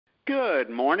Good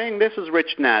morning. This is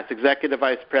Rich Nass, Executive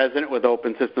Vice President with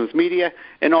Open Systems Media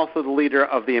and also the leader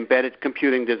of the Embedded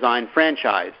Computing Design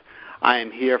franchise. I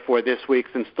am here for this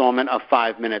week's installment of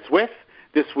 5 Minutes With.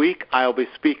 This week, I'll be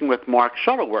speaking with Mark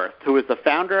Shuttleworth, who is the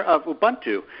founder of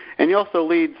Ubuntu, and he also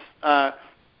leads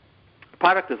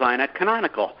product design at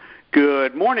Canonical.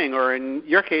 Good morning, or in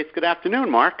your case, good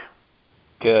afternoon, Mark.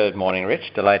 Good morning,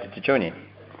 Rich. Delighted to join you.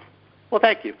 Well,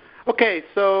 thank you. Okay,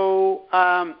 so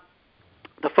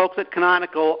the folks at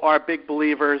Canonical are big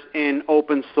believers in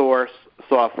open source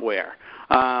software.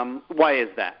 Why is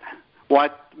that?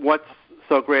 What's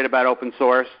so great about open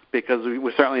source? Because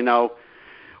we certainly know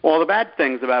all the bad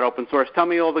things about open source. Tell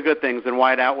me all the good things and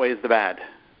why it outweighs the bad.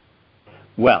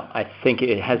 Well, I think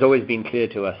it has always been clear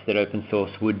to us that open source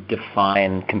would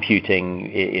define computing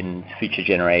in future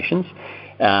generations.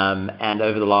 And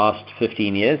over the last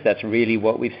 15 years, that's really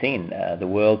what we've seen. The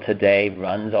world today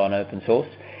runs on open source.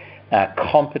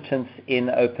 Competence in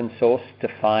open source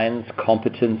defines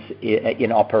competence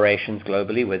in operations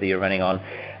globally, whether you're running on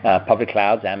public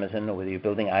clouds, Amazon, or whether you're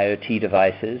building IoT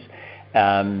devices.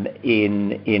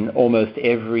 In almost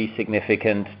every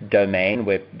significant domain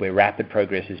where rapid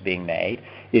progress is being made,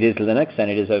 it is Linux and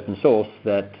it is open source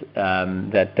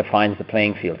that defines the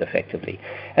playing field effectively.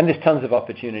 And there's tons of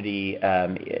opportunity,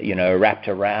 wrapped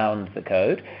around the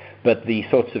code. But the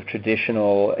sorts of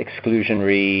traditional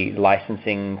exclusionary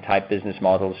licensing type business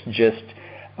models just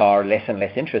are less and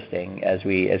less interesting as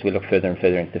we look further and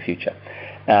further into the future.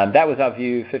 That was our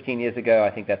view 15 years ago.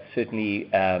 I think that's certainly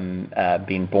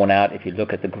been borne out if you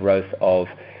look at the growth of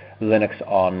Linux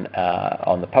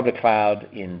on the public cloud,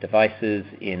 in devices,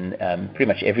 in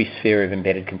pretty much every sphere of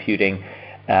embedded computing,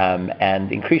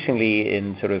 and increasingly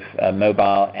in sort of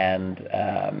mobile and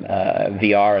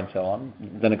VR and so on.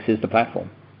 Linux is the platform.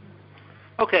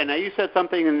 Okay, now you said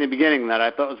something in the beginning that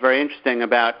I thought was very interesting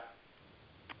about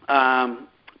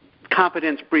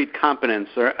competence breed competence,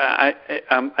 or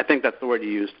I think that's the word you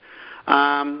used.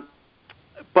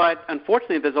 But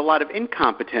unfortunately, there's a lot of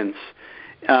incompetence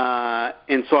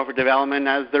in software development,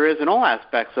 as there is in all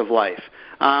aspects of life.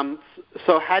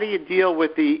 So how do you deal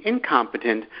with the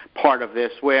incompetent part of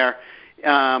this, where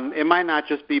it might not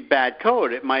just be bad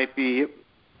code, it might be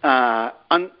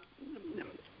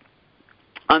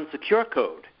unsecure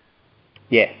code?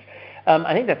 Yes.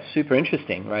 I think that's super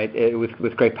interesting, right?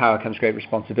 With great power comes great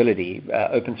responsibility.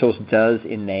 Open source does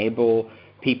enable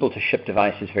people to ship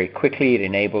devices very quickly. It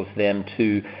enables them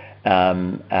to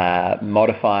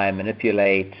modify,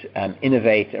 manipulate,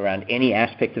 innovate around any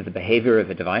aspect of the behavior of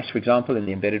a device, for example, in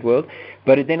the embedded world.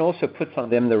 But it then also puts on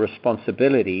them the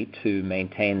responsibility to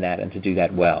maintain that and to do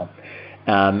that well.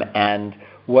 And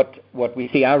what we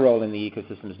see our role in the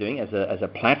ecosystem is doing as a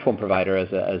platform provider, as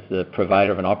the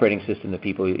provider of an operating system that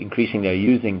people increasingly are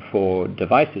using for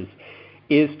devices,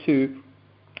 is to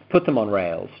put them on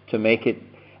rails, to make it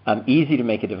easy to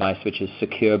make a device which is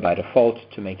secure by default,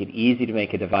 to make it easy to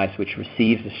make a device which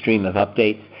receives a stream of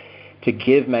updates, to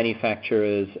give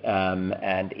manufacturers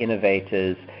and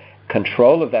innovators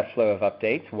control of that flow of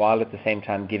updates, while at the same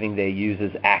time giving their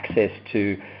users access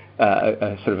to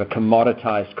a sort of a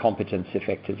commoditized competence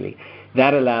effectively.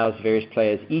 That allows various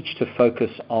players each to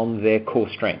focus on their core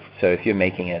strengths. So if you're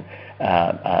making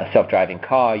a self-driving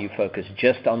car, you focus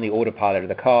just on the autopilot of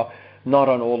the car, not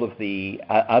on all of the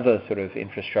other sort of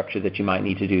infrastructure that you might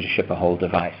need to do to ship a whole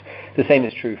device. The same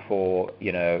is true for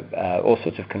all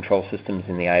sorts of control systems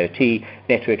in the IoT,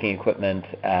 networking equipment,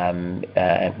 and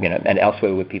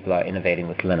elsewhere where people are innovating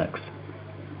with Linux.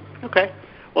 Okay.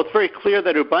 Well, it's very clear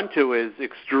that Ubuntu is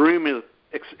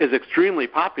extremely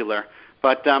popular,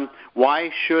 but why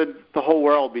should the whole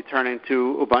world be turning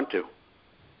to Ubuntu?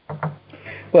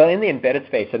 Well, in the embedded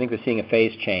space, I think we're seeing a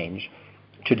phase change.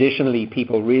 Traditionally,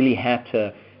 people really had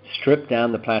to strip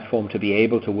down the platform to be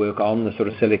able to work on the sort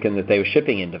of silicon that they were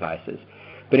shipping in devices.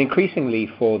 But increasingly,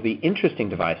 for the interesting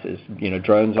devices,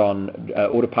 drones on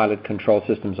autopilot control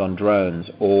systems on drones,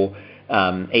 or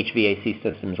HVAC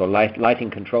systems, or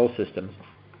lighting control systems,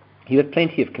 you have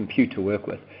plenty of compute to work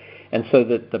with. And so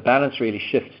the balance really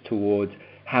shifts towards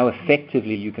how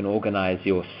effectively you can organize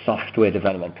your software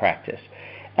development practice.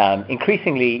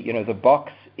 Increasingly, the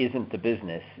box isn't the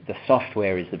business, the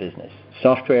software is the business.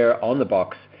 Software on the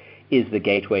box is the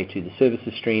gateway to the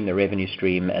services stream, the revenue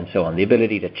stream, and so on. The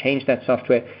ability to change that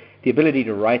software, the ability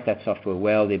to write that software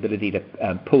well, the ability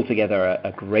to pull together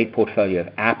a great portfolio of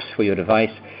apps for your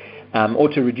device, or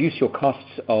to reduce your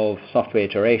costs of software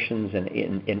iterations and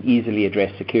easily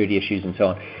address security issues and so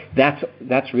on.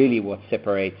 That's really what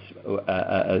separates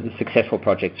the successful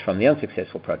projects from the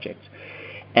unsuccessful projects.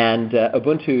 And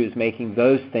Ubuntu is making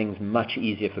those things much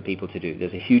easier for people to do.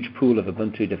 There's a huge pool of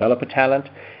Ubuntu developer talent.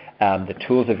 The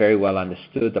tools are very well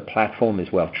understood. The platform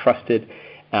is well trusted.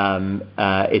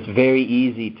 It's very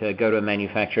easy to go to a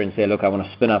manufacturer and say, look, I want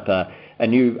to spin up a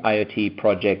new IoT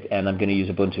project, and I'm going to use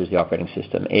Ubuntu as the operating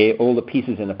system. All the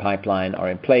pieces in the pipeline are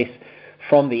in place,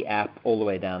 from the app all the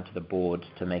way down to the board,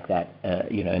 to make that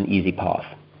an easy path.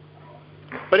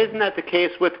 But isn't that the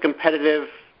case with competitive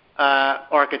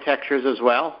architectures as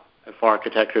well, if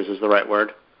architectures is the right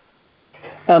word?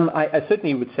 I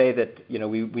certainly would say that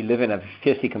we live in a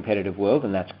fiercely competitive world,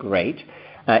 and that's great.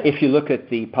 If you look at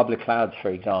the public clouds, for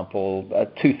example,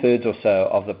 2/3 or so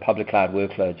of the public cloud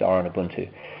workloads are on Ubuntu.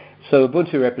 So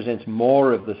Ubuntu represents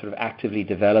more of the sort of actively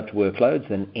developed workloads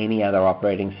than any other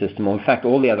operating system, or in fact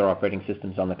all the other operating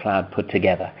systems on the cloud put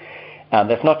together.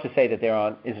 That's not to say that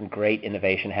there isn't great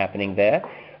innovation happening there,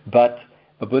 but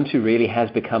Ubuntu really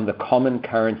has become the common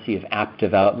currency of app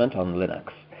development on Linux.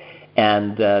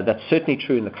 And that's certainly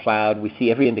true in the cloud. We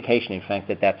see every indication, in fact,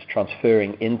 that that's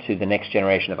transferring into the next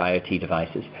generation of IoT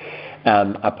devices.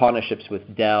 Our partnerships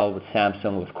with Dell, with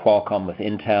Samsung, with Qualcomm, with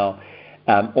Intel,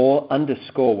 all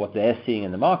underscore what they're seeing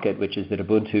in the market, which is that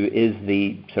Ubuntu is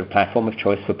the sort of platform of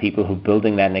choice for people who are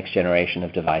building that next generation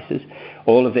of devices.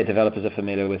 All of their developers are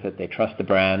familiar with it. They trust the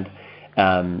brand.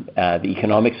 The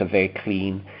economics are very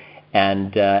clean.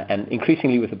 And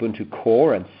increasingly with Ubuntu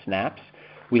Core and Snaps,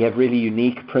 we have really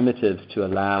unique primitives to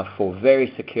allow for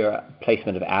very secure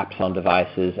placement of apps on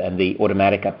devices and the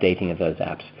automatic updating of those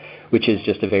apps, which is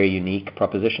just a very unique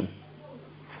proposition.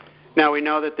 Now, we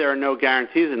know that there are no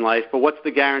guarantees in life, but what's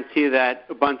the guarantee that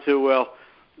Ubuntu will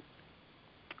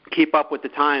keep up with the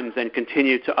times and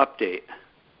continue to update?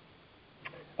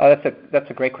 Oh, that's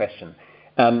a great question.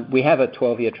 We have a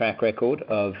 12-year track record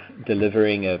of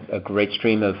delivering a great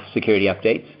stream of security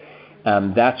updates.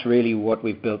 That's really what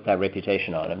we've built that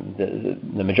reputation on.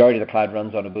 The majority of the cloud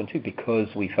runs on Ubuntu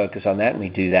because we focus on that, and we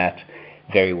do that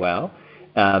very well.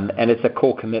 And it's a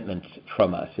core commitment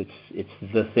from us. It's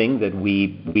the thing that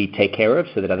we take care of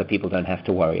so that other people don't have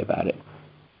to worry about it.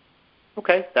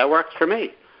 Okay, that works for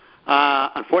me.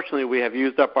 Unfortunately, we have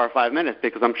used up our 5 minutes,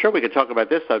 because I'm sure we could talk about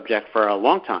this subject for a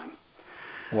long time.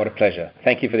 What a pleasure.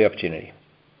 Thank you for the opportunity.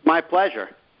 My pleasure.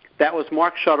 That was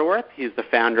Mark Shuttleworth. He's the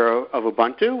founder of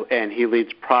Ubuntu, and he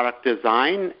leads product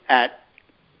design at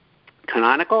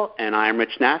Canonical. And I am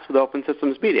Rich Nass with Open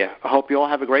Systems Media. I hope you all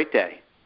have a great day.